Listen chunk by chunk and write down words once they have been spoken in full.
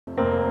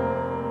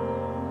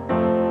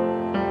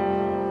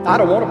I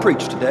don't want to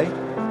preach today.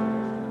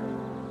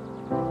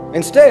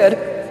 Instead,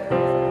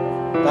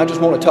 I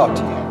just want to talk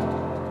to you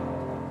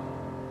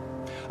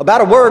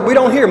about a word we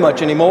don't hear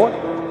much anymore: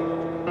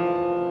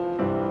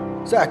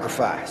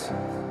 sacrifice.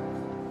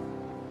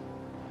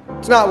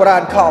 It's not what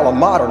I'd call a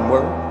modern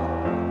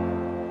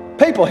word.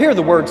 People hear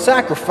the word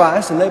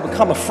sacrifice and they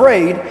become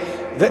afraid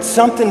that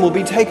something will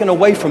be taken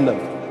away from them,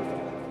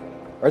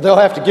 or they'll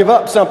have to give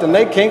up something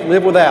they can't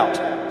live without.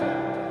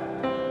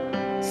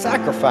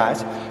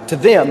 Sacrifice to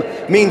them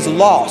means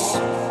loss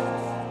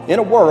in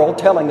a world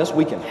telling us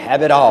we can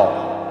have it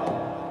all.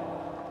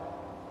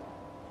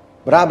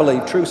 But I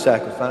believe true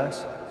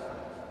sacrifice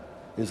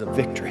is a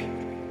victory,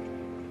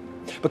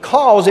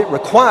 because it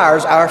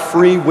requires our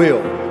free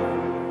will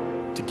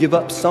to give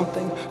up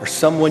something or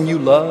someone you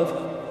love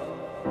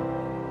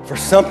for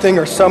something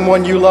or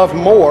someone you love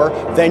more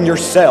than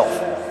yourself.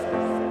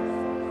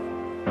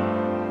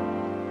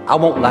 I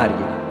won't lie to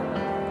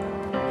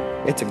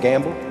you. It's a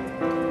gamble.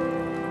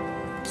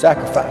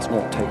 Sacrifice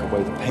won't take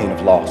away the pain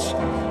of loss,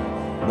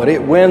 but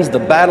it wins the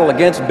battle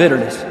against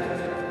bitterness.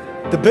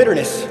 The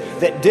bitterness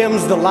that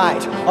dims the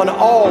light on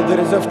all that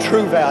is of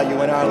true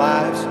value in our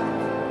lives.